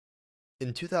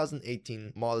In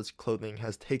 2018, modest clothing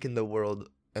has taken the world,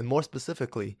 and more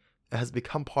specifically, it has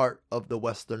become part of the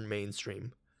Western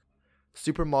mainstream.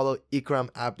 Supermodel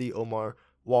Ikram Abdi Omar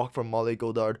walked for Molly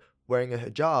Goddard wearing a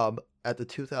hijab at the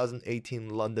 2018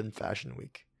 London Fashion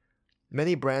Week.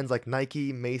 Many brands like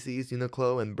Nike, Macy's,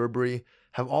 Uniqlo, and Burberry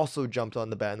have also jumped on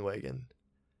the bandwagon.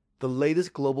 The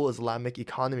latest Global Islamic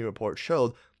Economy report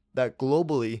showed that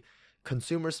globally,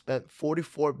 consumers spent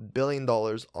 $44 billion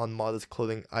on modest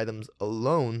clothing items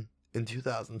alone in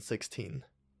 2016.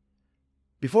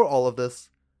 Before all of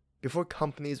this, before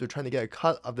companies were trying to get a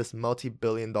cut of this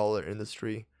multi-billion-dollar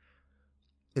industry,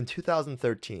 in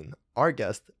 2013, our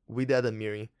guest, Widad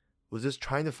Amiri, was just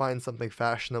trying to find something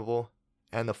fashionable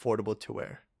and affordable to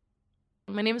wear.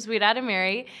 My name is Widad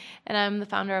Amiri, and I'm the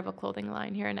founder of a clothing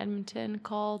line here in Edmonton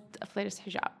called Afflatus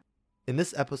Hijab. In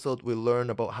this episode, we learn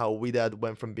about how Widad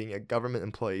went from being a government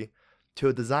employee to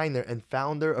a designer and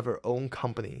founder of her own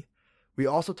company. We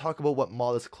also talk about what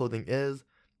modest clothing is,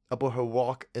 about her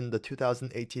walk in the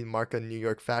 2018 Marca New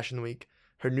York Fashion Week,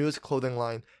 her newest clothing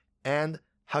line, and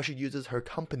how she uses her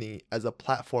company as a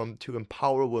platform to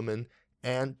empower women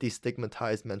and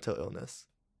destigmatize mental illness.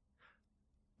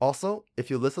 Also, if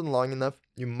you listen long enough,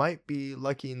 you might be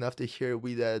lucky enough to hear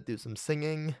Widad do some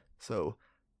singing, so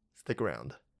stick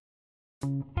around.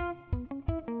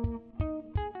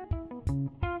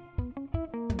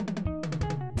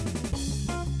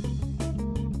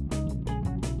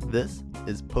 This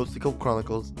is Posticle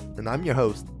Chronicles, and I'm your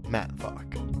host, Matt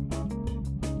Falk.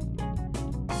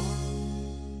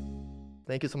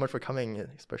 Thank you so much for coming,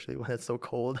 especially when it's so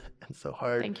cold and so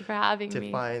hard. Thank you for having me.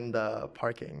 To find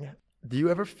parking. Do you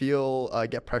ever feel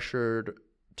get pressured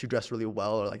to dress really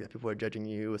well, or like that people are judging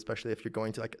you, especially if you're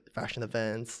going to like fashion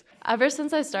events? Ever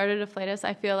since I started Afflatus,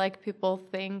 I feel like people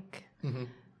think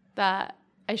that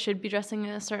I should be dressing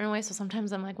in a certain way. So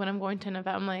sometimes I'm like, when I'm going to an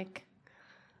event, I'm like,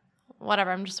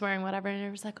 whatever, I'm just wearing whatever. And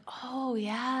everyone's like, oh,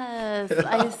 yes,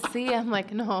 I see. I'm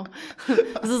like, no,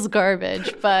 this is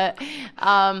garbage. But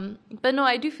no,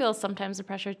 I do feel sometimes the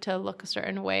pressure to look a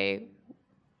certain way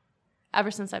ever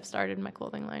since I've started my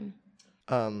clothing line.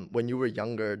 When you were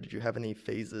younger, did you have any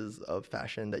phases of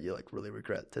fashion that you like really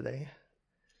regret today?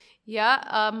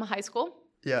 Yeah, high school.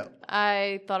 Yeah.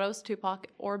 I thought I was Tupac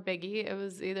or Biggie. It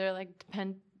was either like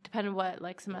depended what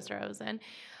like semester I was in.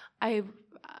 I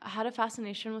had a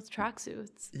fascination with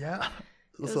tracksuits. Yeah.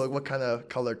 So like what kind of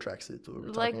color tracksuits were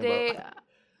we talking about?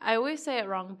 I always say it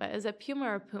wrong, but is it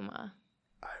Puma or Puma?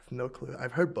 I have no clue.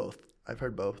 I've heard both.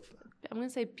 I'm going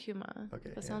to say Puma. Okay.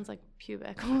 That sounds like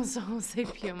pubic, so I'll say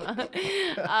Puma.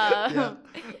 Yeah.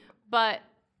 But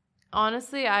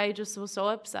honestly, I just was so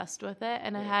obsessed with it,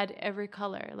 and I had every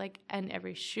color, like, and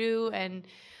every shoe, and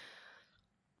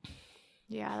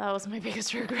yeah, that was my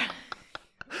biggest regret.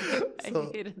 I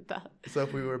hated that. So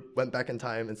if we went back in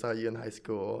time and saw you in high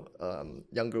school,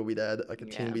 younger Widad, like a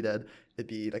teen Widad, it'd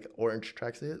be like orange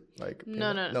tracksuit, like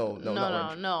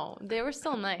no. They were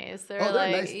still nice. They were they're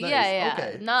like, nice. Yeah,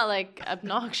 okay. Not like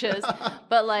obnoxious,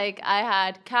 but like I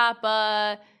had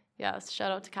Kappa. Yes,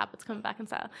 shout out to Kappa. It's coming back in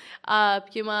style.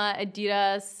 Puma,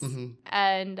 Adidas,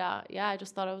 and I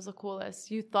just thought I was the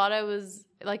coolest. You thought I was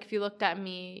like, if you looked at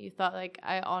me, you thought like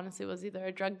I honestly was either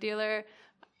a drug dealer,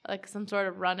 like some sort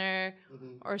of runner,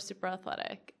 or super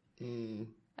athletic.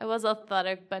 I was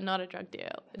athletic, but not a drug dealer.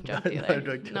 Not a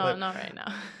drug dealer. No, not right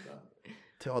now.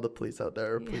 To all the police out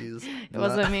there, please. It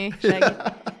wasn't me, Shaggy.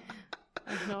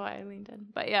 I don't know why I leaned in.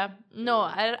 But yeah, no,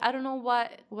 I don't know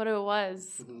what it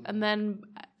was. And then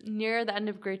near the end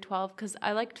of grade 12, because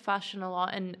I liked fashion a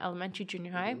lot in elementary,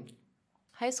 junior high.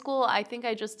 High school, I think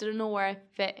I just didn't know where I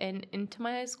fit into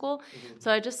my high school.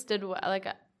 So I just did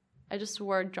I just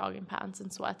wore jogging pants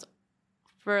and sweats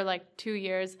for like 2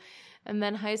 years. And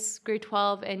then grade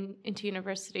 12 and into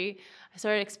university, I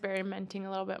started experimenting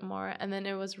a little bit more. And then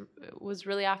it was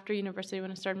really after university when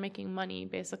I started making money,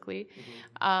 basically,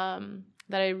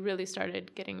 that I really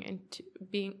started getting into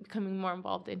becoming more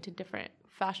involved into different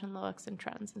fashion looks and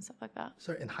trends and stuff like that.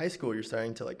 So in high school, you're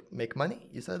starting to like make money,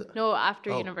 you said? No,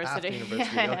 after university. After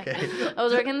university, okay. I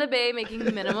was working in the Bay, making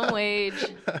minimum wage.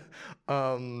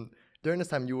 During this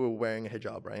time, you were wearing a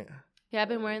hijab, right? Yeah, I've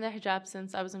been wearing the hijab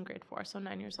since I was in grade 4, so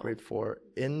 9 years old. Grade 4.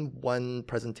 In one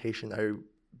presentation, I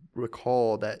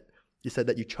recall that you said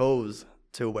that you chose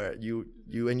to wear it. You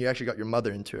actually got your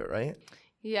mother into it, right?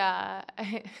 Yeah.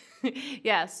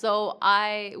 Yeah, so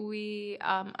I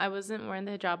wasn't wearing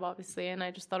the hijab, obviously, and I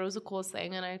just thought it was the coolest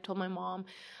thing, and I told my mom,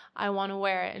 I want to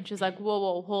wear it, and she's like,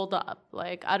 whoa, hold up.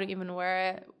 Like, I don't even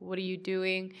wear it. What are you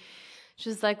doing?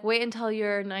 She's like, wait until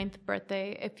your 9th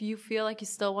birthday. If you feel like you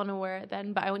still want to wear it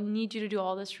then, but I would need you to do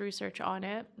all this research on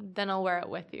it, then I'll wear it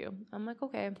with you. I'm like,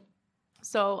 okay.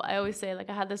 So I always say, like,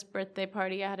 I had this birthday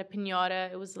party, I had a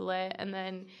piñata, it was lit, and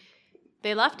then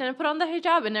they left and I put on the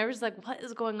hijab, and I was like, what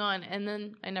is going on? And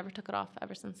then I never took it off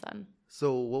ever since then.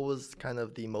 So what was kind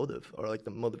of the motive or like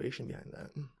the motivation behind that?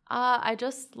 I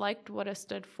just liked what it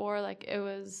stood for. Like, it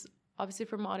was obviously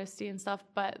for modesty and stuff,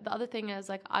 but the other thing is,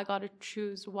 like, I got to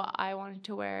choose what I wanted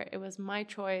to wear. It was my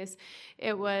choice.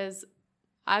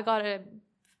 I got to,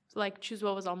 like, choose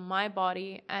what was on my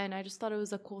body, and I just thought it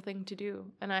was a cool thing to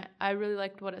do. And I really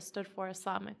liked what it stood for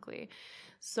Islamically.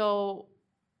 So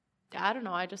I don't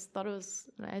know. I just thought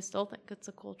I still think it's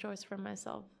a cool choice for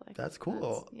myself. Like, that's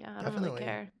cool. Yeah, I don't really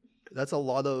care. That's a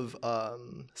lot of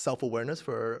self-awareness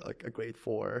for like a grade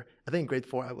 4. I think grade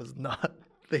 4 I was not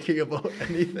thinking about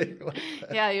anything like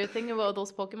that. Yeah, you're thinking about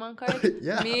those Pokemon cards?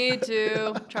 Yeah. Me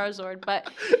too. Charizard. But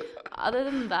other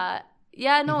than that,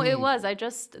 yeah, no, it was.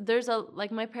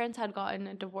 My parents had gotten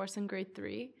a divorce in grade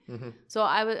 3. So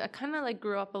I kind of like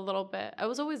grew up a little bit. I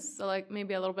was always like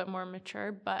maybe a little bit more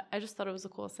mature, but I just thought it was the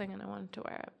coolest thing and I wanted to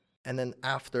wear it. And then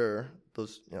after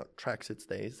those, tracksuit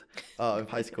days in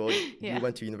high school, Yeah. you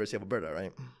went to University of Alberta,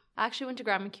 right? I actually went to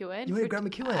Grand McEwen. You went to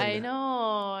Grand McEwen? I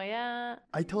know, yeah.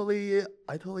 I totally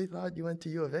thought you went to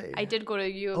U of A. I did go to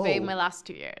U of A my last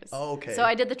 2 years. Oh, okay. So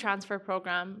I did the transfer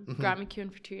program, Grand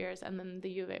McEwen for 2 years, and then the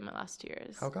U of A my last 2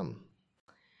 years. How come?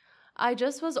 I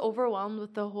just was overwhelmed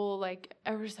with the whole, like,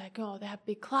 everyone's like, oh, they have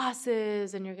big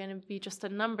classes and you're going to be just a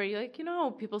number. You're like, you're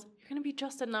going to be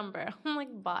just a number. I'm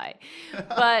like, bye.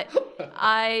 But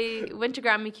I went to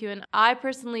Grand McEwen. I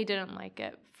personally didn't like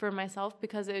it for myself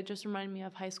because it just reminded me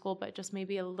of high school, but just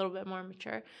maybe a little bit more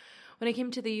mature. When I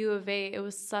came to the U of A, it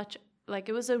was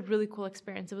it was a really cool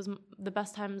experience. It was the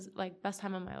best time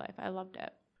of my life. I loved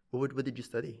it. What did you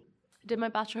study? I did my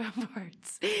Bachelor of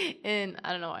Arts I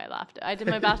don't know why I laughed. I did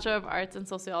my Bachelor of Arts in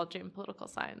Sociology and Political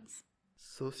Science.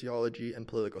 Sociology and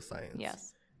Political Science.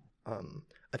 Yes.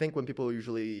 I think when people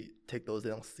usually take those, they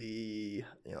don't see,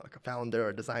 like a founder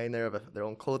or designer of their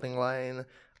own clothing line.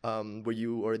 Were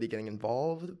you already getting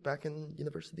involved back in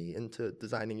university into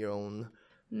designing your own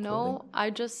No,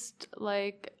 clothing?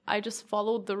 I just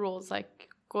followed the rules, like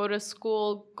go to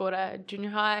school, go to junior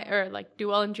high, or like do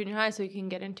well in junior high so you can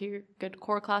get into your good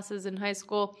core classes in high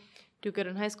school, do good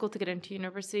in high school to get into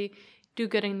university, do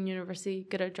good in university,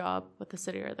 get a job with the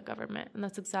city or the government. And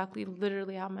that's exactly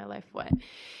literally how my life went.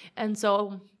 And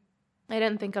so I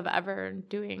didn't think of ever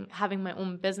having my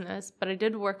own business, but I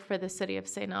did work for the city of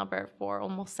St. Albert for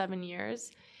almost 7 years.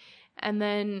 And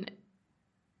then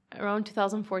around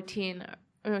 2013,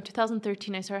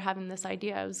 I started having this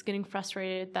idea. I was getting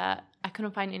frustrated that I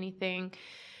couldn't find anything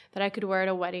that I could wear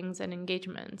to weddings and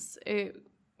engagements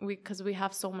because we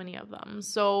have so many of them.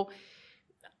 So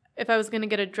if I was going to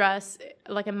get a dress,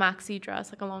 like a maxi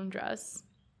dress, like a long dress,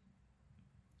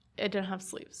 it didn't have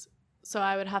sleeves. So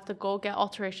I would have to go get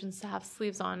alterations to have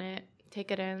sleeves on it, take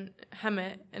it in, hem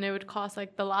it, and it would cost,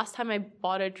 like, the last time I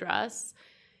bought a dress,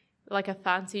 like a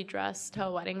fancy dress to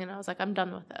a wedding, and I was like, I'm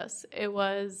done with this. It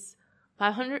was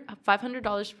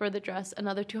 $500 for the dress,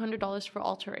 another $200 for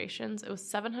alterations. It was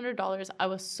 $700. I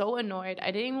was so annoyed.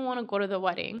 I didn't even want to go to the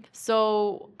wedding.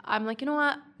 So I'm like, you know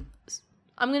what?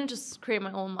 I'm going to just create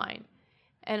my own line.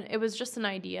 And it was just an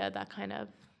idea that kind of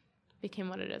became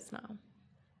what it is now.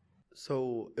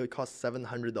 So it would cost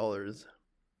 $700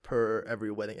 per every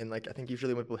wedding. And like, I think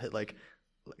usually when people hit like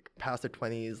past their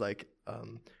 20s, like,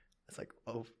 it's like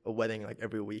a wedding like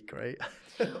every week, right?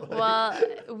 Well,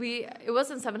 it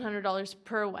wasn't $700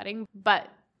 per wedding, but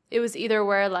it was either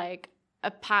wear like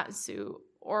a pantsuit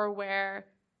or wear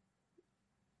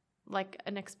like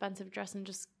an expensive dress and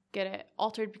just get it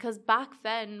altered, because back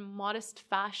then modest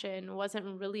fashion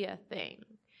wasn't really a thing.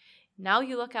 Now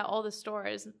you look at all the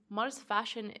stores, modest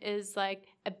fashion is like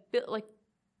a bit like,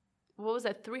 what was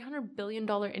that, $300 billion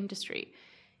industry.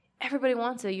 Everybody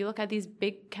wants it. You look at these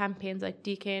big campaigns like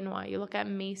DKNY, you look at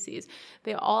Macy's,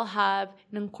 they all have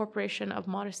an incorporation of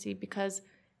modesty because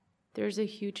there's a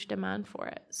huge demand for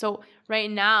it. So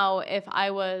right now, if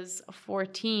I was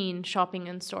 14 shopping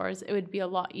in stores, it would be a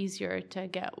lot easier to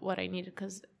get what I needed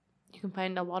because you can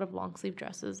find a lot of long sleeve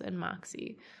dresses in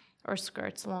Maxi or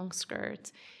skirts, long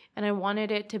skirts. And I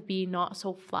wanted it to be not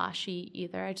so flashy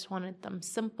either. I just wanted them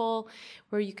simple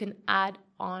where you can add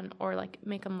on or like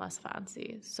make them less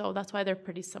fancy. So that's why they're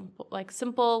pretty simple, like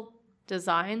simple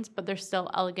designs, but they're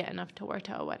still elegant enough to wear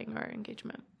to a wedding or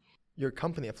engagement. Your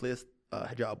company, Affiliate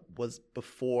Hijab, was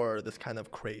before this kind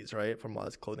of craze, right? For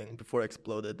modest clothing, before it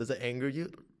exploded. Does it anger you?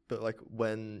 But like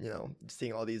when,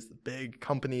 seeing all these big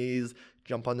companies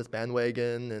jump on this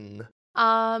bandwagon and...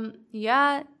 Well,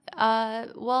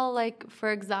 like,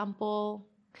 for example,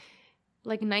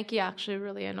 like Nike actually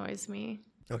really annoys me.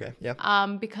 Okay,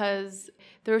 yeah. Because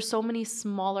there were so many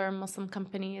smaller Muslim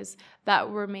companies that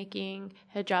were making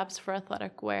hijabs for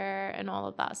athletic wear and all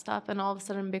of that stuff. And all of a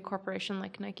sudden, a big corporation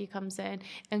like Nike comes in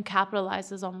and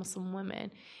capitalizes on Muslim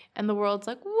women. And the world's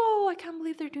like, whoa, I can't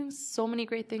believe they're doing so many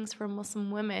great things for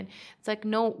Muslim women. It's like,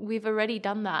 no, we've already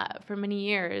done that for many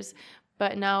years.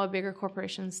 But now a bigger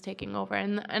corporation's taking over.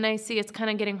 And I see it's kind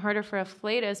of getting harder for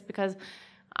Afflatus because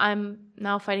I'm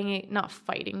now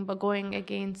going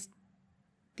against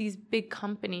these big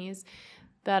companies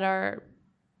that are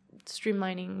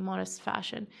streamlining modest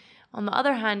fashion. On the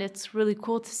other hand, it's really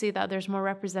cool to see that there's more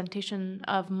representation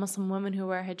of Muslim women who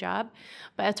wear hijab,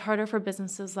 but it's harder for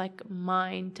businesses like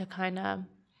mine to kind of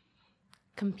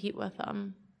compete with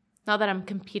them. Not that I'm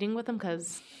competing with them,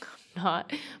 because I'm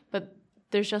not, but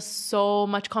there's just so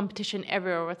much competition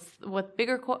everywhere with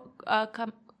bigger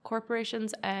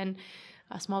corporations and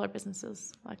smaller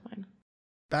businesses like mine.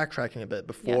 Backtracking a bit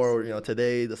before,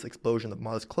 today, this explosion of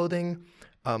modest clothing,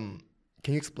 can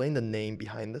you explain the name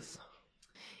behind this?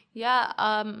 Yeah,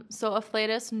 so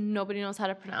Afflatus, nobody knows how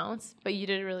to pronounce, but you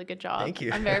did a really good job. Thank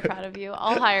you. I'm very proud of you.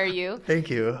 I'll hire you. Thank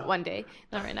you. One day,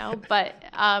 not right now, but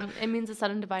it means a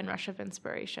sudden divine rush of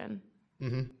inspiration.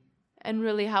 Mm-hmm. And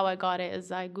really how I got it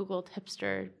is I Googled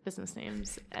hipster business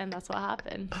names, and that's what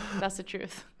happened. That's the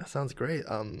truth. That sounds great.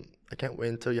 I can't wait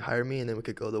until you hire me, and then we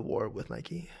could go to war with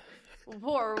Nike.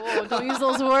 War, don't use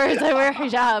those words. I wear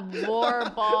hijab.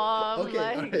 War, bomb,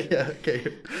 Okay, yeah,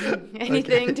 okay.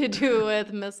 Anything to do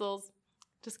with missiles.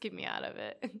 Just keep me out of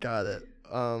it. Got it.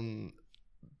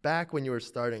 Back when you were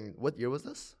starting, what year was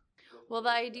this? Well,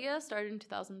 the idea started in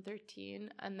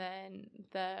 2013, and then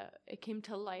it came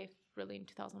to life really in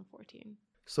 2014.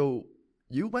 So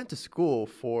you went to school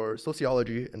for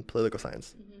sociology and political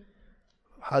science. Mm-hmm.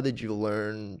 How did you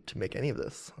learn to make any of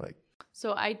this?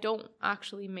 So I don't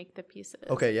actually make the pieces.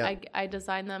 Okay, yeah. I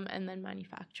design them and then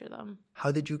manufacture them.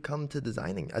 How did you come to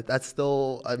designing? That's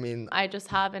still, I just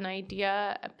have an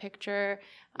idea, a picture.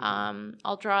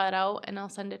 I'll draw it out and I'll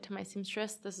send it to my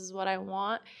seamstress. This is what I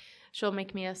want. She'll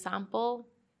make me a sample.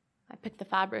 I pick the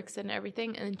fabrics and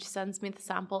everything, and then she sends me the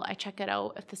sample. I check it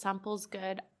out. If the sample's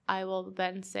good, I will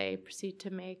then proceed to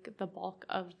make the bulk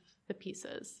of the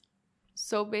pieces.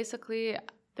 So basically,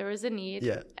 there was a need,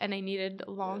 and I needed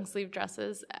long sleeve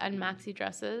dresses and maxi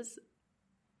dresses.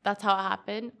 That's how it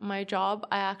happened. My job,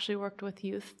 I actually worked with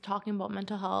youth talking about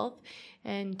mental health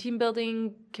and team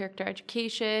building, character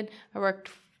education. I worked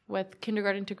with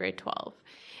kindergarten to grade 12.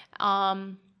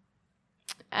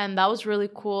 And that was really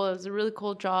cool. It was a really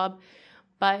cool job.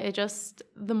 But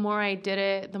the more I did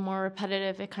it, the more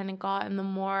repetitive it kind of got. And the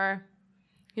more,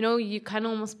 you kind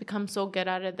of almost become so good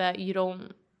at it that it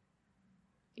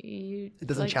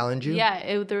doesn't challenge you?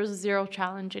 Yeah, there's zero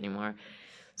challenge anymore.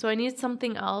 So I needed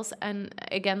something else. And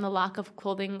again, the lack of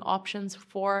clothing options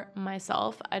for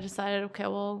myself, I decided, okay,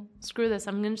 well, screw this.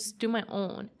 I'm going to just do my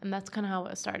own. And that's kind of how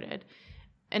it started.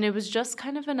 And it was just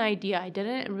kind of an idea. I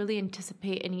didn't really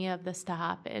anticipate any of this to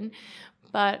happen,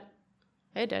 but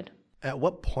it did. At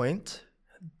what point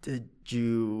did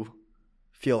you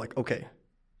feel like, okay,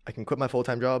 I can quit my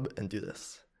full-time job and do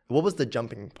this? What was the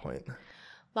jumping point?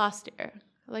 Last year,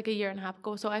 like a year and a half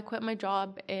ago. So I quit my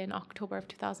job in October of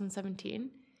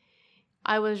 2017.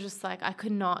 I was just like, I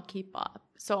could not keep up.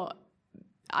 So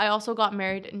I also got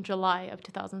married in July of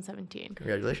 2017.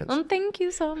 Congratulations. Thank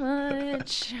you so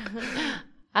much.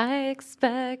 I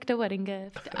expect a wedding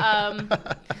gift.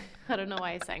 I don't know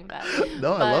why I sang that.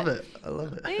 No, I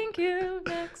love it. Thank you.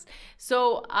 Next.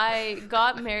 So I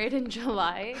got married in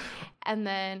July, and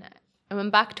then I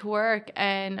went back to work,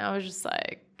 and I was just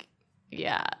like,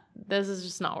 yeah, this is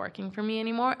just not working for me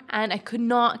anymore. And I could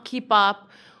not keep up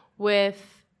with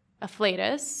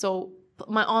Afflatus. So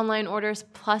my online orders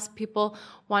plus people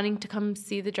wanting to come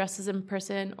see the dresses in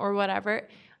person or whatever,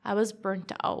 I was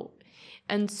burnt out.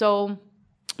 And so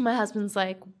my husband's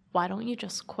like, why don't you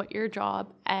just quit your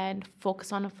job and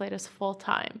focus on Afflatus full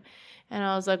time? And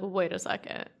I was like, wait a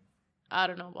second. I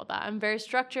don't know about that. I'm very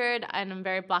structured and I'm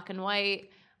very black and white.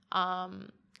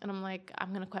 And I'm like, I'm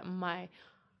going to quit my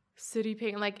city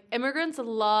paying. Like, immigrants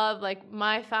love, like,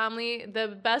 my family,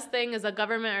 the best thing is a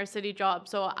government or city job.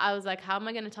 So I was like, how am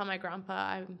I going to tell my grandpa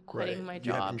I'm quitting my job?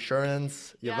 You have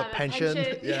insurance. You have a pension.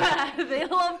 Yeah, they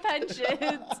love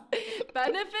pensions.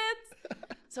 Benefits.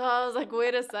 So I was like,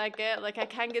 wait a second. Like, I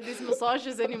can't get these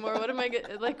massages anymore. What am I going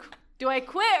to, like, do I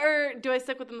quit or do I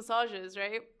stick with the massages,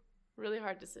 right? Really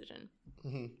hard decision.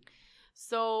 Mm-hmm.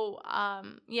 So,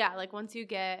 like, once you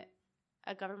get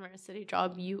a government or city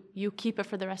job, you keep it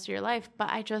for the rest of your life. But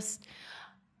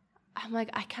I'm like,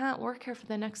 I can't work here for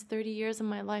the next 30 years of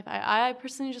my life. I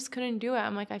personally just couldn't do it.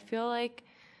 I'm like, I feel like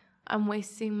I'm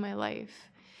wasting my life.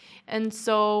 And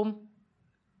so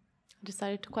I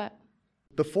decided to quit.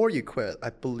 Before you quit, I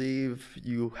believe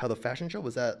you had a fashion show.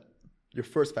 Was that your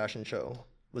first fashion show?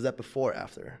 Was that before or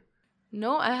after?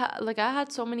 No, I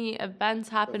had so many events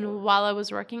happen while I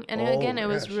was working, and again, it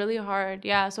was really hard.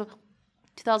 Yeah, so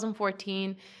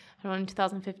 2014, I don't know, in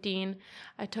 2015,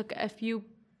 I took a few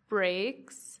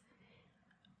breaks.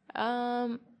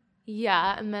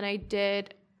 Yeah, and then I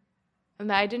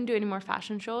didn't do any more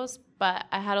fashion shows, but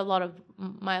I had a lot of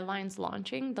my lines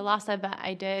launching. The last event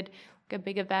I did, like a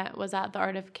big event, was at the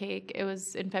Art of Cake. It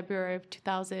was in February of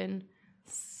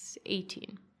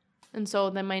 2018. And so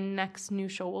then my next new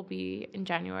show will be in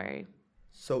January.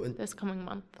 So this coming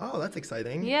month. Oh, that's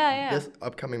exciting. Yeah. This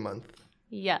upcoming month.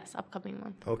 Yes, upcoming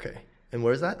month. Okay. And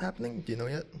where is that happening? Do you know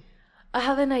yet? I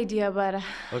have an idea, but I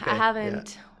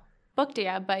haven't booked it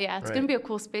yet. But yeah, it's going to be a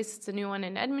cool space. It's a new one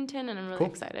in Edmonton, and I'm really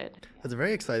excited. That's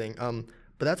very exciting.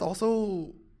 But that's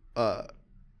also kind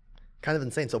of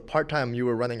insane. So part-time, you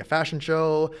were running a fashion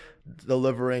show,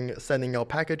 sending out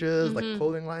packages, like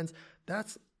clothing lines.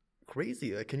 That's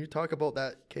crazy. Can you talk about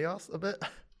that chaos a bit?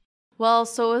 Well,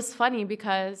 so it was funny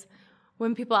because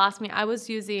when people ask me, I was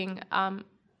using a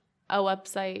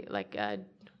website, like a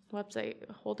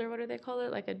website holder. What do they call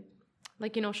it?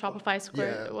 Shopify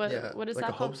Square. What is like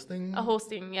that called? Hosting? A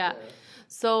hosting, yeah.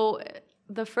 So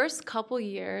the first couple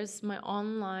years, my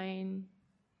online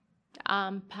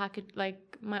package,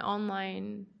 like my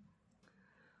online,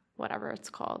 whatever it's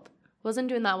called, wasn't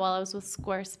doing that well. I was with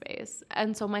Squarespace.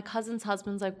 And so my cousin's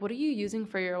husband's like, what are you using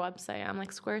for your website? I'm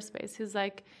like, Squarespace. He's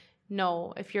like,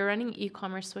 no, if you're running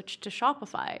e-commerce, switch to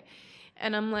Shopify.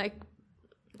 And I'm like,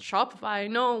 Shopify?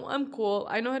 No, I'm cool.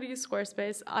 I know how to use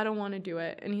Squarespace. I don't want to do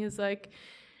it. And he's like,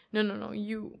 no,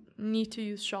 you need to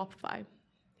use Shopify.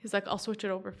 He's like, I'll switch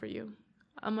it over for you.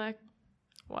 I'm like,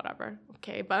 whatever.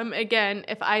 Okay. But again,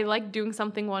 if I like doing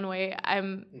something one way,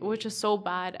 which is so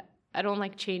bad, I don't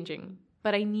like changing.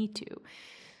 But I need to.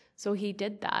 So he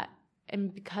did that.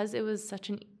 And because it was such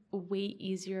a way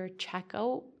easier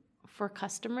checkout for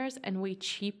customers and way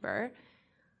cheaper,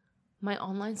 my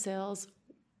online sales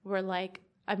were like,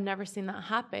 I've never seen that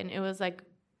happen. It was like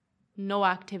no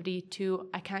activity to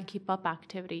I can't keep up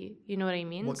activity. You know what I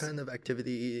mean? What kind of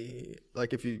activity,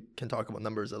 like if you can talk about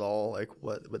numbers at all, like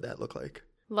what would that look like?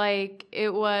 Like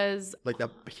it was... Like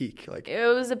that peak. Like it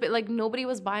was a bit like nobody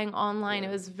was buying online. Yeah.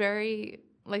 It was very...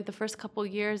 Like the first couple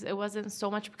years, it wasn't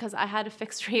so much because I had a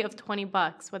fixed rate of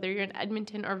 $20, whether you're in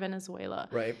Edmonton or Venezuela.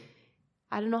 Right.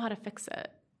 I don't know how to fix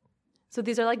it. So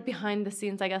these are like behind the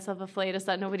scenes, I guess, of Afflatus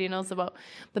that nobody knows about.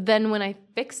 But then when I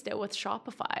fixed it with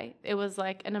Shopify, it was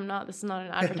like, and this is not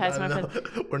an advertisement. No.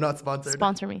 We're not sponsored.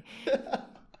 Sponsor me.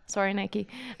 Sorry, Nike.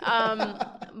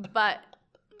 But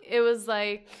it was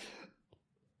like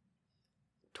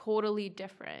totally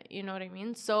different, you know what I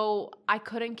mean? So I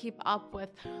couldn't keep up with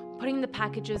putting the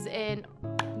packages in,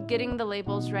 getting the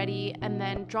labels ready, and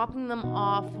then dropping them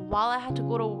off while I had to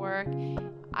go to work.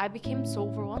 I became so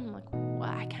overwhelmed. I'm like,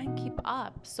 well, I can't keep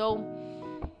up. So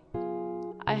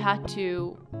I had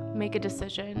to make a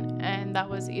decision, and that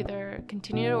was either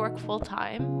continue to work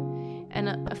full-time and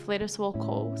Afflatus will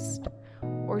coast,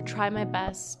 or try my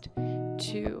best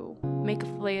to make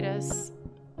Afflatus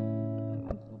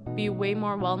be way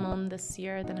more well-known this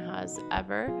year than it has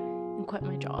ever, and quit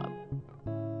my job.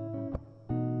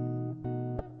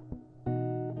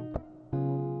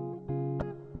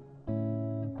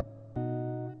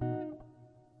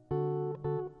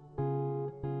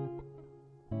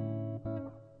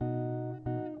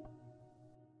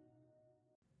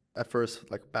 At first,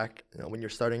 like back, when you're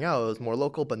starting out, it was more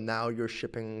local, but now you're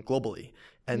shipping globally.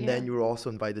 And then you were also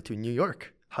invited to New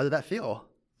York. How did that feel?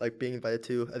 Like being invited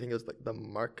to, I think it was like the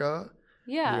Marca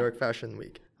New York Fashion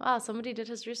Week. Wow, somebody did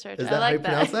his research. Is that how you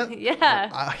pronounce that?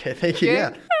 Yeah. Okay, thank you. You're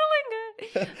killing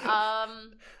it.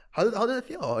 How did it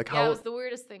feel? Like it was the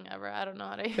weirdest thing ever. I don't know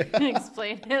how to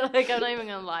explain it. Like, I'm not even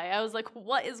gonna lie. I was like,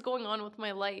 what is going on with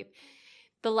my life?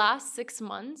 The last 6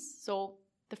 months, so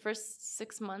the first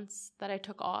 6 months that I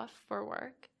took off for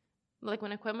work, like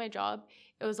when I quit my job,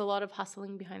 it was a lot of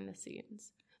hustling behind the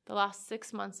scenes. The last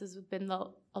 6 months has been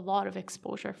a lot of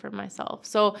exposure for myself.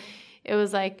 So it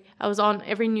was like I was on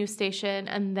every news station,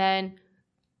 and then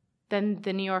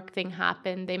the New York thing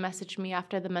happened. They messaged me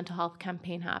after the mental health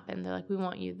campaign happened. They're like, we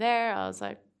want you there. I was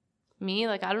like, me?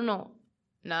 Like, I don't know.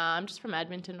 Nah, I'm just from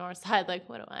Edmonton North Side. Like,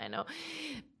 what do I know?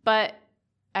 But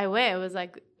I went.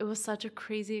 It was such a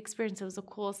crazy experience. It was the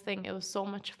coolest thing. It was so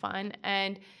much fun,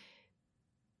 and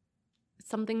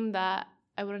something that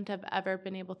I wouldn't have ever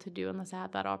been able to do unless I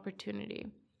had that opportunity.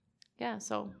 Yeah,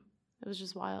 so it was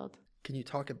just wild. Can you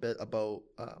talk a bit about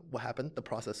what happened, the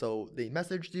process? So they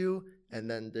messaged you, and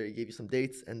then they gave you some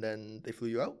dates, and then they flew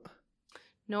you out?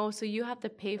 No, so you have to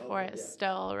pay for it yeah.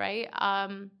 still, right?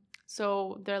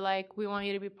 So they're like, we want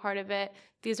you to be part of it.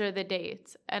 These are the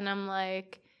dates. And I'm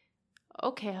like,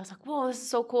 okay. I was like, whoa, this is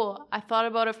so cool. I thought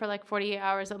about it for like 48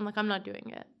 hours. I'm like, I'm not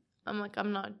doing it. I'm like,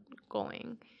 I'm not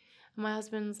going. And my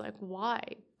husband's like, why?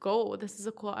 Go. This is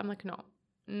a cool. I'm like, no.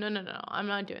 I'm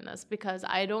not doing this because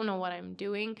I don't know what I'm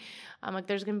doing. I'm like,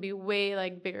 there's going to be way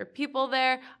like bigger people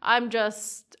there. I'm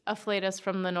just a flatus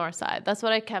from the north side. That's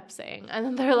what I kept saying. And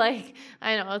then they're like,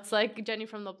 I know, it's like Jenny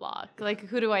from the block. Like,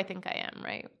 who do I think I am,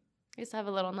 right? I used to have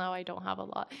a little, now I don't have a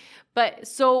lot. But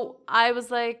so I was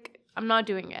like, I'm not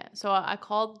doing it. So I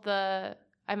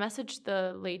messaged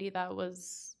the lady that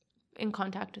was in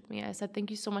contact with me. I said,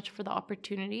 thank you so much for the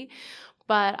opportunity,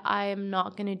 but I'm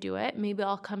not going to do it. Maybe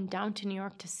I'll come down to New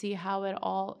York to see how it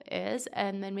all is.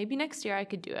 And then maybe next year I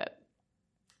could do it.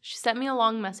 She sent me a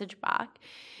long message back,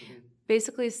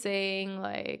 basically saying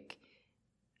like,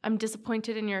 I'm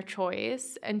disappointed in your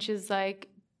choice. And she's like,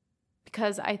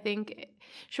 because I think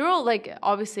she wrote like,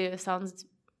 obviously it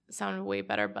sounded way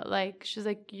better, but like, she's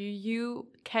like, you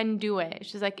can do it.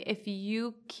 She's like, if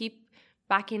you keep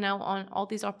backing out on all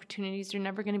these opportunities, you're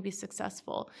never going to be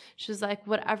successful. She's like,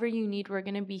 whatever you need, we're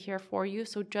going to be here for you.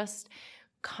 So just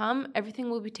come, everything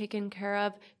will be taken care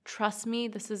of. Trust me,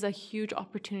 this is a huge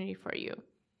opportunity for you.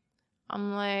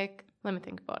 I'm like, let me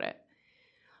think about it.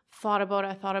 Thought about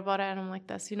it, and I'm like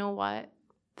this, you know what?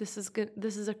 This is good.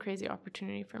 This is a crazy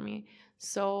opportunity for me.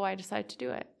 So I decided to do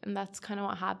it. And that's kind of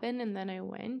what happened. And then I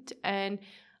went and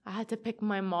I had to pick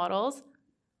my models.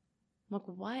 I'm like,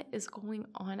 what is going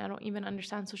on? I don't even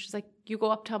understand. So she's like, you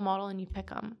go up to a model and you pick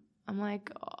them. I'm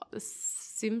like, oh, this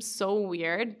seems so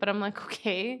weird. But I'm like,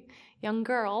 okay, young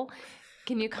girl,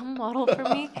 can you come model for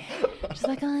me? She's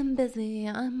like, I'm busy.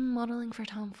 I'm modeling for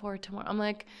Tom Ford tomorrow. I'm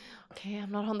like, okay,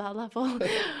 I'm not on that level.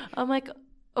 I'm like,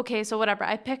 okay, so whatever.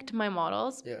 I picked my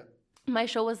models. Yeah. My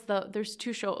show was there's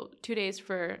 2 days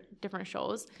for different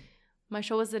shows. My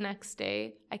show was the next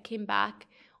day. I came back.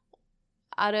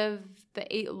 Out of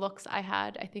the 8 looks I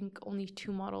had, I think only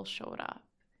 2 models showed up.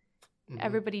 Mm-hmm.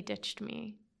 Everybody ditched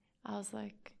me. I was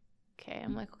like, okay.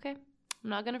 I'm like, okay, I'm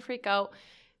not going to freak out.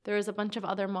 There was a bunch of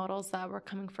other models that were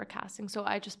coming for casting. So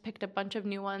I just picked a bunch of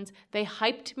new ones. They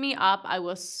hyped me up. I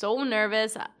was so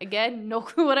nervous. Again, no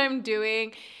clue what I'm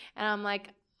doing. And I'm like,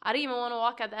 I didn't even want to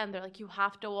walk at the end. They're like, you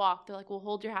have to walk. They're like, we'll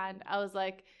hold your hand. I was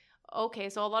like, okay.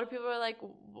 So a lot of people are like,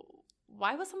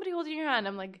 why was somebody holding your hand?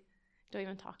 I'm like, don't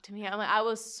even talk to me. I'm like, I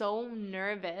was so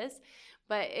nervous,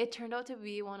 but it turned out to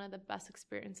be one of the best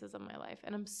experiences of my life.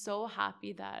 And I'm so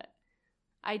happy that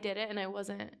I did it. And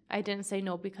I didn't say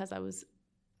no because I was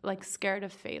like scared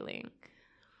of failing.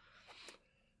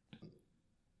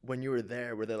 When you were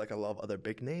there, were there like a lot of other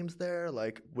big names there?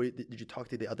 Like, did you talk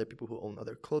to the other people who own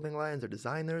other clothing lines or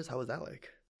designers? How was that like?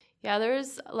 Yeah,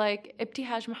 there's like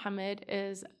Ibtihaj Muhammad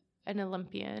is an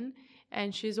Olympian,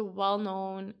 and she's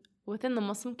well-known within the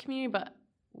Muslim community, but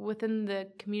within the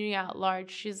community at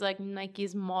large. She's like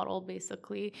Nike's model,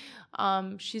 basically.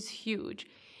 She's huge.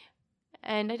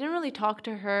 And I didn't really talk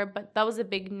to her, but that was a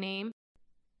big name.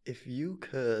 If you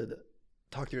could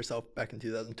talk to yourself back in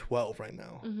 2012 right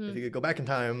now, mm-hmm. if you could go back in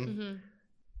time, mm-hmm.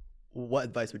 what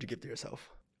advice would you give to yourself?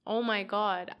 Oh my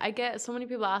God. I get so many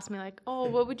people ask me like, oh,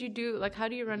 what would you do? Like, how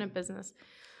do you run a business?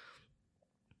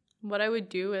 What I would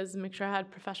do is make sure I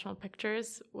had professional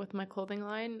pictures with my clothing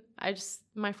line.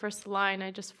 My first line,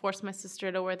 I just forced my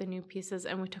sister to wear the new pieces,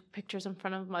 and we took pictures in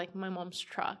front of like my mom's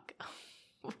truck.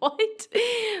 What?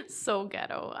 So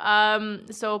ghetto.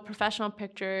 So professional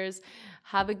pictures,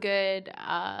 have a good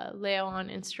layout on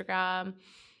Instagram,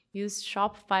 use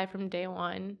Shopify from day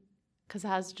one because it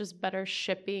has just better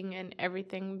shipping and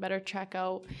everything, better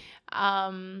checkout,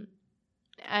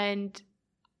 and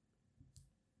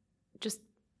just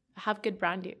have good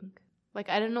branding. Like,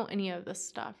 I didn't know any of this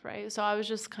stuff, right? So I was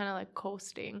just kind of like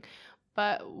coasting.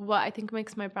 But what I think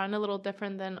makes my brand a little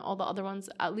different than all the other ones,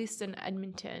 at least in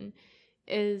Edmonton,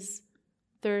 is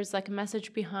there's like a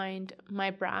message behind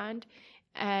my brand,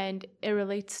 and it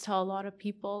relates to a lot of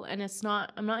people. And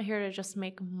I'm not here to just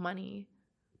make money,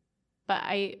 but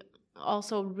I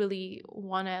also really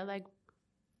want to like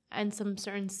end some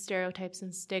certain stereotypes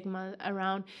and stigma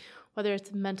around whether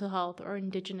it's mental health or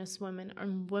Indigenous women or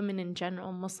women in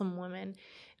general, Muslim women.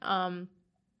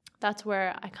 That's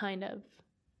where I kind of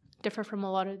differ from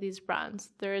a lot of these brands.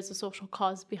 There is a social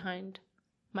cause behind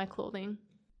my clothing.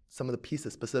 Some of the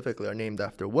pieces specifically are named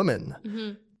after women.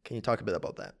 Mm-hmm. Can you talk a bit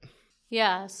about that?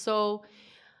 Yeah, so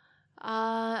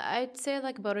I'd say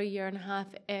like about a year and a half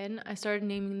in, I started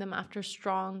naming them after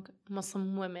strong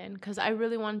Muslim women because I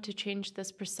really wanted to change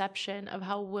this perception of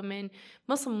how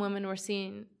Muslim women were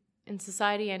seen in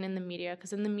society and in the media.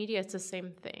 Because in the media, it's the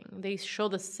same thing. They show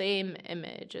the same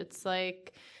image. It's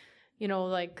like,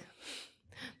 like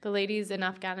the ladies in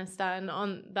Afghanistan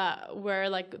on that wear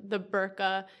like the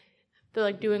burqa. They're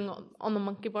like doing on the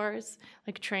monkey bars,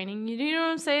 like training. You know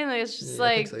what I'm saying? Like it's just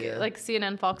like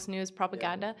CNN, Fox News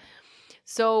propaganda. Yeah.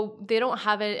 So they don't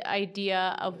have an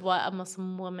idea of what a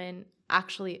Muslim woman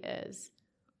actually is.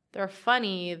 They're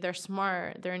funny, they're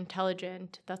smart, they're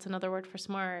intelligent. That's another word for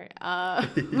smart.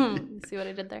 See what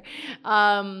I did there?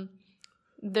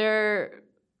 They're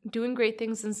doing great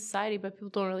things in society, but people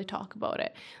don't really talk about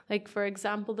it. Like, for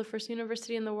example, the first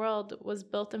university in the world was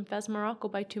built in Fez, Morocco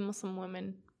by 2 Muslim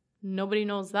women. Nobody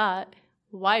knows that.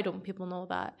 Why don't people know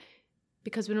that?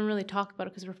 Because we don't really talk about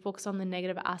it because we're focused on the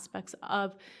negative aspects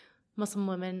of Muslim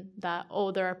women that,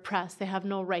 they're oppressed, they have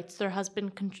no rights, their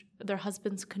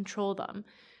husbands control them.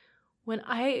 When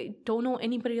I don't know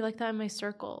anybody like that in my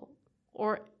circle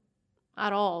or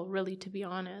at all, really, to be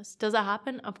honest. Does it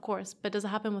happen? Of course. But does it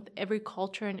happen with every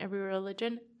culture and every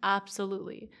religion?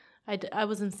 Absolutely. I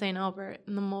was in St. Albert,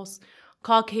 in the most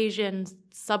Caucasian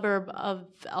suburb of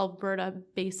Alberta,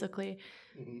 basically.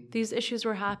 Mm-hmm. These issues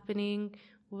were happening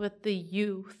with the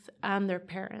youth and their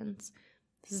parents.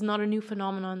 This is not a new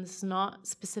phenomenon. This is not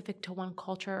specific to one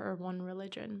culture or one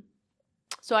religion.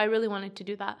 So I really wanted to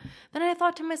do that. Then I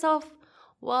thought to myself,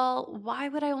 well, why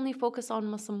would I only focus on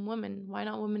Muslim women? Why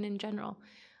not women in general?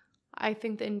 I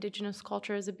think the indigenous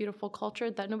culture is a beautiful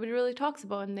culture that nobody really talks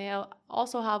about, and they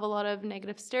also have a lot of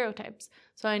negative stereotypes.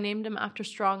 So I named them after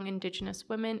strong indigenous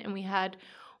women, and we had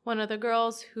one of the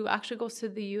girls who actually goes to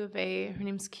the U of A. Her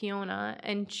name's Kiona,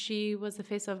 and she was the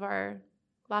face of our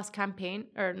last campaign,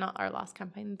 or not our last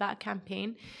campaign, that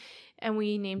campaign. And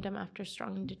we named them after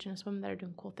strong indigenous women that are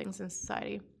doing cool things in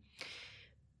society.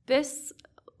 This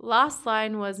last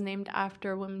line was named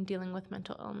after women dealing with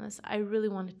mental illness. I really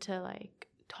wanted to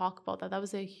talk about that. That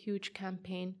was a huge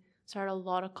campaign, started a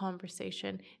lot of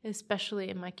conversation, especially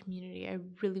in my community. I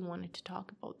really wanted to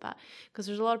talk about that because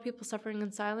there's a lot of people suffering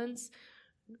in silence,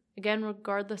 again,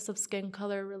 regardless of skin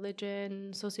color,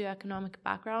 religion, socioeconomic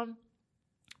background,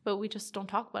 but we just don't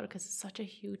talk about it because it's such a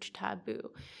huge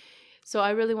taboo. So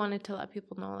I really wanted to let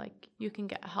people know, you can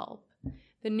get help.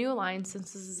 The new line,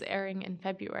 since this is airing in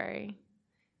February,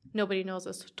 nobody knows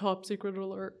this, top secret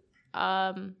alert.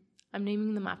 I'm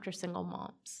naming them after single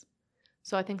moms.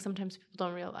 So I think sometimes people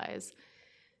don't realize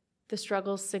the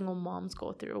struggles single moms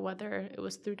go through, whether it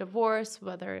was through divorce,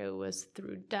 whether it was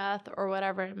through death, or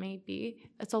whatever it may be.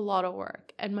 It's a lot of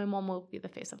work, and my mom will be the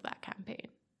face of that campaign.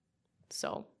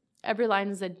 So every line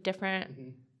is a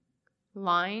different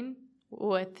line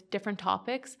with different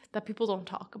topics that people don't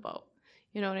talk about.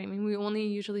 You know what I mean? We only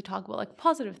usually talk about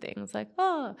positive things,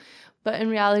 but in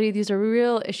reality, these are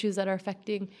real issues that are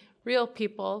affecting real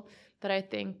people that I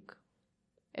think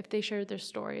if they share their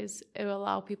stories, it will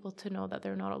allow people to know that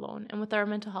they're not alone. And with our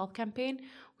mental health campaign,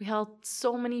 we helped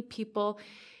so many people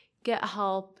get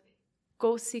help,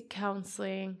 go seek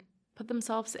counseling, put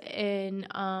themselves in,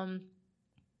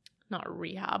 not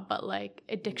rehab, but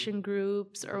addiction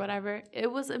groups or whatever.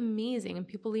 It was amazing, and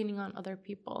people leaning on other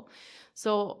people.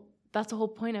 So that's the whole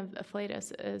point of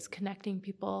Afflatus, is connecting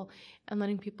people and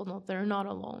letting people know they're not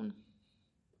alone.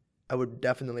 I would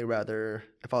definitely rather,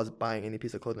 if I was buying any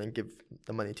piece of clothing, give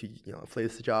the money to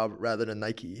Afflatus job rather than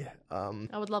Nike.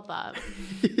 I would love that.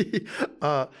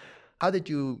 How did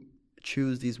you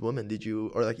choose these women? Did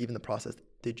you, or even the process?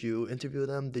 Did you interview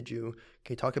them? Can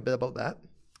you talk a bit about that?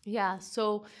 Yeah.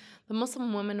 So the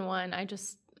Muslim women one,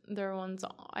 they're ones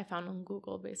I found on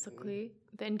Google basically.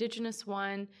 The indigenous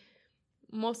one,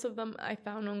 most of them I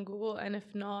found on Google, and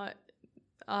if not,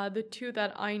 the 2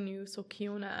 that I knew, so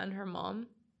Kiona and her mom,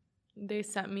 they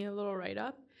sent me a little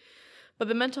write-up. But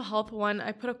the mental health one,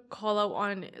 I put a call out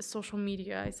on social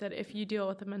media. I said, if you deal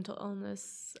with a mental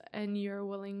illness and if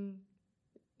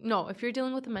you're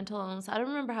dealing with a mental illness, I don't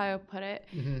remember how I put it,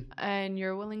 and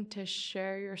you're willing to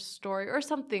share your story or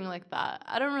something like that.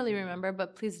 I don't really remember,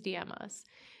 but please DM us.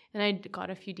 And I got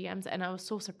a few DMs, and I was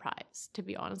so surprised, to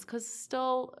be honest, because it's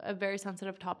still a very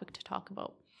sensitive topic to talk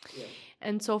about. Yeah.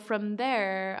 And so from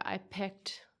there, I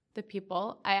picked the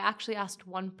people. I actually asked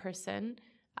one person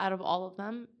out of all of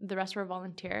them. The rest were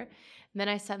volunteer. And then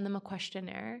I sent them a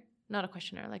questionnaire. Not a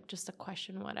questionnaire, just a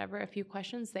question, whatever. A few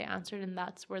questions they answered, and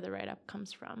that's where the write-up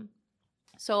comes from.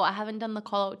 So I haven't done the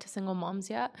call out to single moms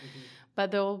yet,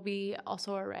 but there will be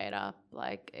also a write-up,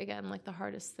 again, the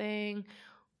hardest thing.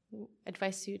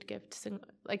 advice you'd give to single,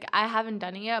 like I haven't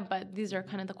done it yet, but these are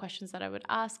kind of the questions that I would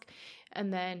ask.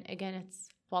 And then again, it's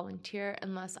volunteer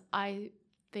unless I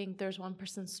think there's one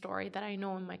person's story that I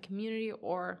know in my community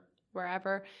or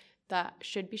wherever that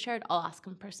should be shared, I'll ask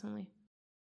them personally.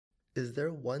 Is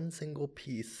there one single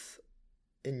piece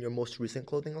in your most recent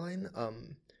clothing line,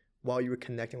 while you were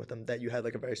connecting with them, that you had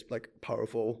like a very like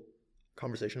powerful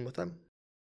conversation with them?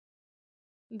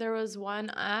 There was one.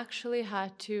 I actually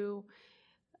had to,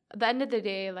 at the end of the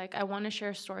day, like I want to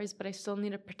share stories, but I still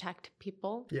need to protect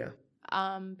people. Yeah.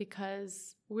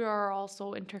 Because we are all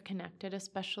so interconnected,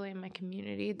 especially in my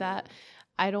community, that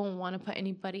I don't want to put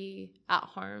anybody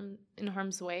in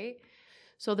harm's way.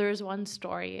 So there's one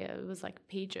story, it was like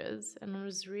pages, and I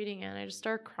was reading it and I just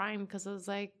started crying because I was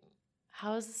like,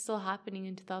 how is this still happening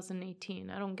in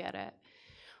 2018? I don't get it.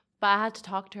 But I had to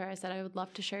talk to her. I said, I would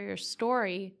love to share your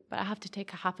story, but I have to take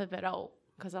half of it out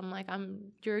because I'm like,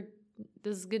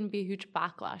 this is going to be a huge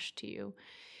backlash to you.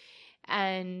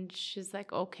 And she's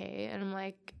like, okay. And I'm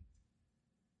like,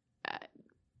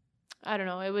 I don't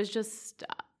know. It was just,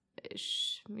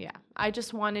 yeah. I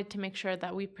just wanted to make sure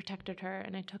that we protected her,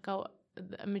 and I took out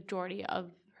a majority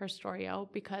of her story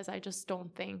out because I just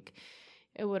don't think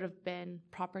it would have been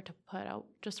proper to put out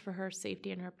just for her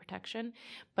safety and her protection.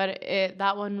 But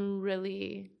that one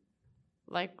really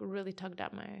tugged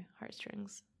at my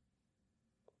heartstrings.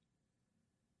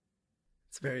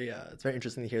 It's very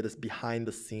interesting to hear this behind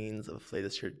the scenes of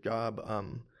Latest Year Job.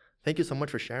 Thank you so much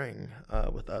for sharing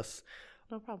with us.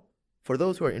 No problem. For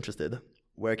those who are interested,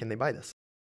 where can they buy this?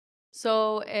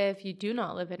 So if you do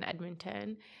not live in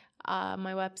Edmonton,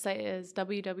 my website is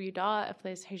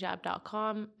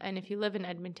www.aflaishijab.com. And if you live in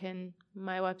Edmonton,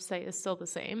 my website is still the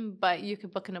same, but you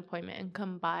could book an appointment and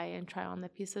come by and try on the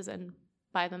pieces and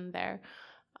buy them there.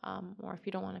 Or if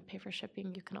you don't want to pay for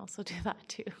shipping, you can also do that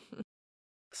too.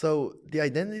 So the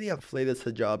identity of Latest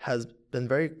Hijab has been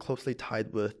very closely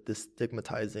tied with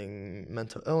destigmatizing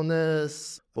mental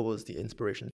illness. What was the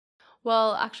inspiration?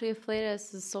 Well, actually,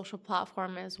 Latest's social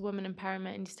platform is women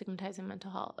empowerment and destigmatizing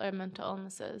mental health or mental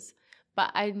illnesses.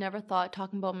 But I never thought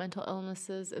talking about mental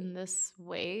illnesses in this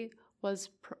way was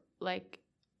like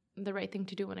the right thing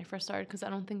to do when I first started, because I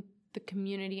don't think the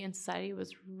community and society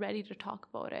was ready to talk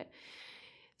about it.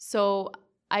 So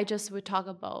I just would talk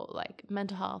about like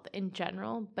mental health in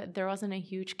general, but there wasn't a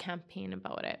huge campaign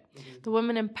about it. Mm-hmm. The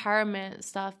women empowerment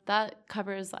stuff, that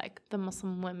covers like the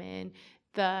Muslim women,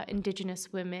 the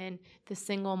Indigenous women, the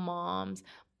single moms,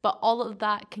 but all of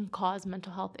that can cause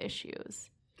mental health issues,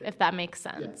 if that makes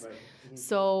sense. Yeah, right. Mm-hmm.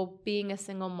 So being a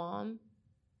single mom,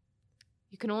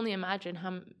 you can only imagine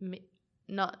how,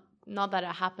 not that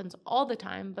it happens all the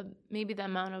time, but maybe the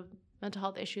amount of mental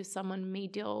health issues someone may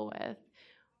deal with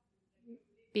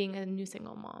being a new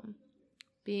single mom,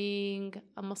 being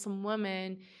a Muslim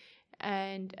woman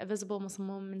and a visible Muslim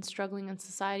woman struggling in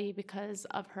society because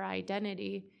of her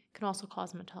identity can also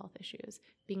cause mental health issues.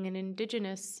 Being an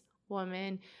Indigenous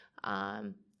woman,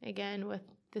 again, with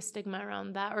the stigma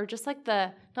around that, or just like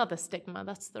not the stigma,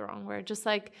 that's the wrong word, just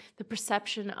like the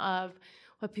perception of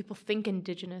what people think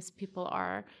Indigenous people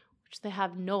are, which they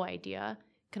have no idea,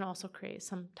 can also create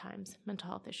sometimes mental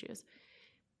health issues.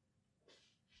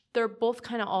 They're both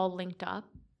kind of all linked up,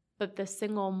 but the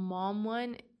single mom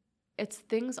one,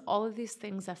 all of these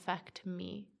things affect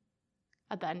me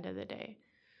at the end of the day.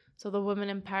 So the women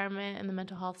empowerment and the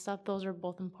mental health stuff, those are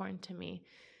both important to me.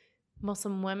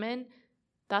 Muslim women,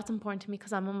 that's important to me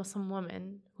because I'm a Muslim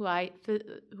woman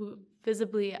who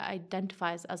visibly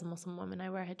identifies as a Muslim woman. I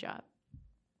wear hijab.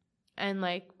 And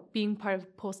like being part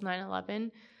of post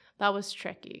 9/11, that was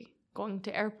tricky. Going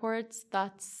to airports,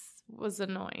 was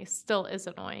annoying, still is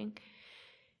annoying.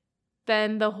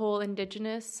 Then the whole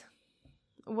Indigenous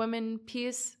women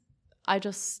piece, I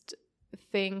just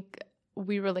think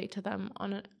we relate to them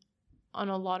on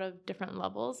a lot of different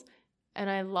levels, and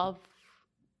I love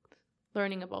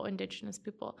learning about Indigenous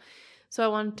people. So I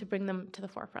wanted to bring them to the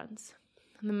forefront.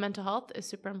 And the mental health is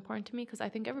super important to me because I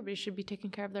think everybody should be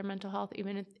taking care of their mental health,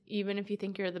 even if you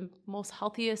think you're the most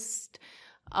healthiest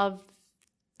of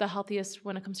the healthiest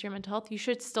when it comes to your mental health, you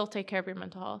should still take care of your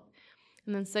mental health.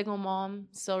 And then single mom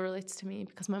still relates to me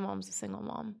because my mom's a single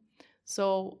mom.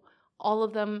 So all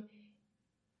of them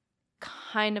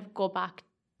kind of go back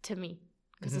to me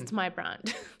because it's my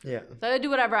brand. Yeah. So I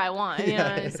do whatever I want, you know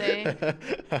what I'm saying?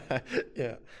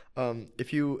 Yeah.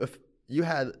 If you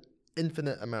had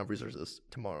infinite amount of resources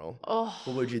tomorrow,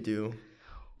 what would you do?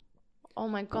 Oh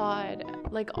my God.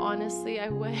 Like, honestly, I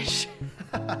wish.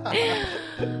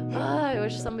 I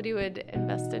wish somebody would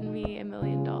invest in me $1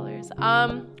 million.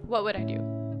 What would I do?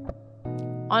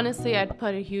 honestly, I'd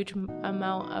put a huge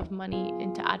amount of money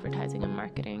into advertising and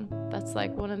marketing. That's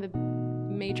like one of the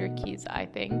major keys, I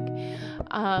think.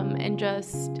 And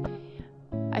just,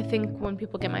 I think when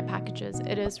people get my packages,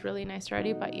 it is really nice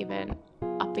already, but even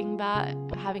upping that,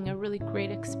 having a really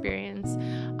great experience,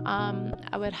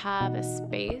 I would have a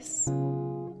space,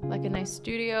 like a nice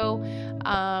studio,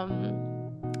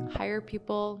 hire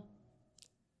people.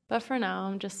 But for now,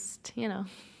 I'm just,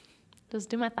 just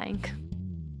do my thing.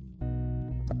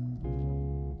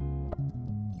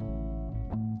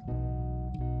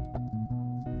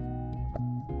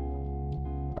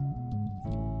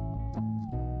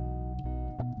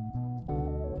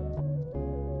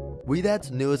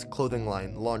 Ouidad's newest clothing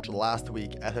line launched last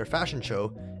week at her fashion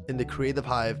show in the Creative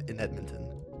Hive in Edmonton.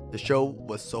 The show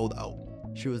was sold out.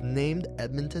 She was named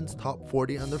Edmonton's Top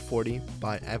 40 Under 40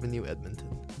 by Avenue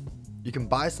Edmonton. You can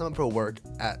buy some of her work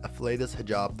at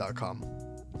afflatushijab.com.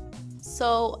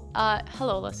 So,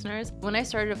 hello listeners. When I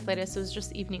started Afflatus, it was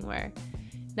just evening wear.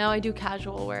 Now I do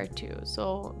casual wear too.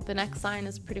 So the next line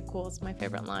is pretty cool. It's my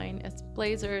favorite line. It's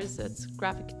blazers, it's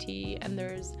graphic tee, and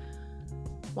there's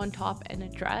one top and a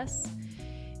dress.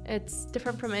 It's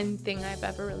different from anything I've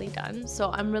ever really done.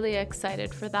 So I'm really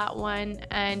excited for that one.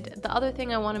 And the other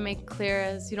thing I want to make clear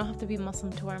is you don't have to be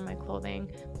Muslim to wear my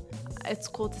clothing. It's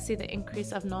cool to see the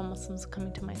increase of non-Muslims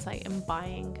coming to my site and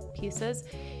buying pieces.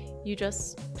 You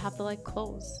just have to like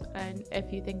clothes. And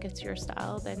if you think it's your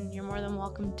style, then you're more than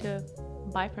welcome to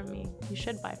buy from me. You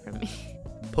should buy from me.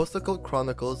 Postal Code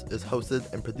Chronicles is hosted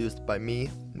and produced by me,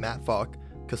 Matt Falk.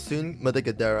 Kasun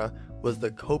Madagadera was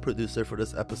the co-producer for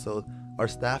this episode. Our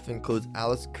staff includes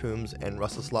Alice Coombs and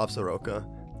Rustislav Soroka.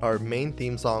 Our main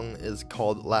theme song is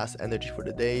called Last Energy for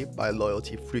the Day by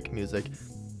Loyalty Freak Music,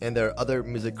 and there are other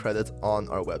music credits on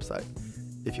our website.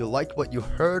 If you liked what you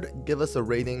heard, give us a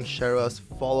rating, share us,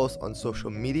 follow us on social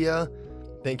media.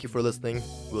 Thank you for listening.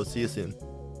 We'll see you soon.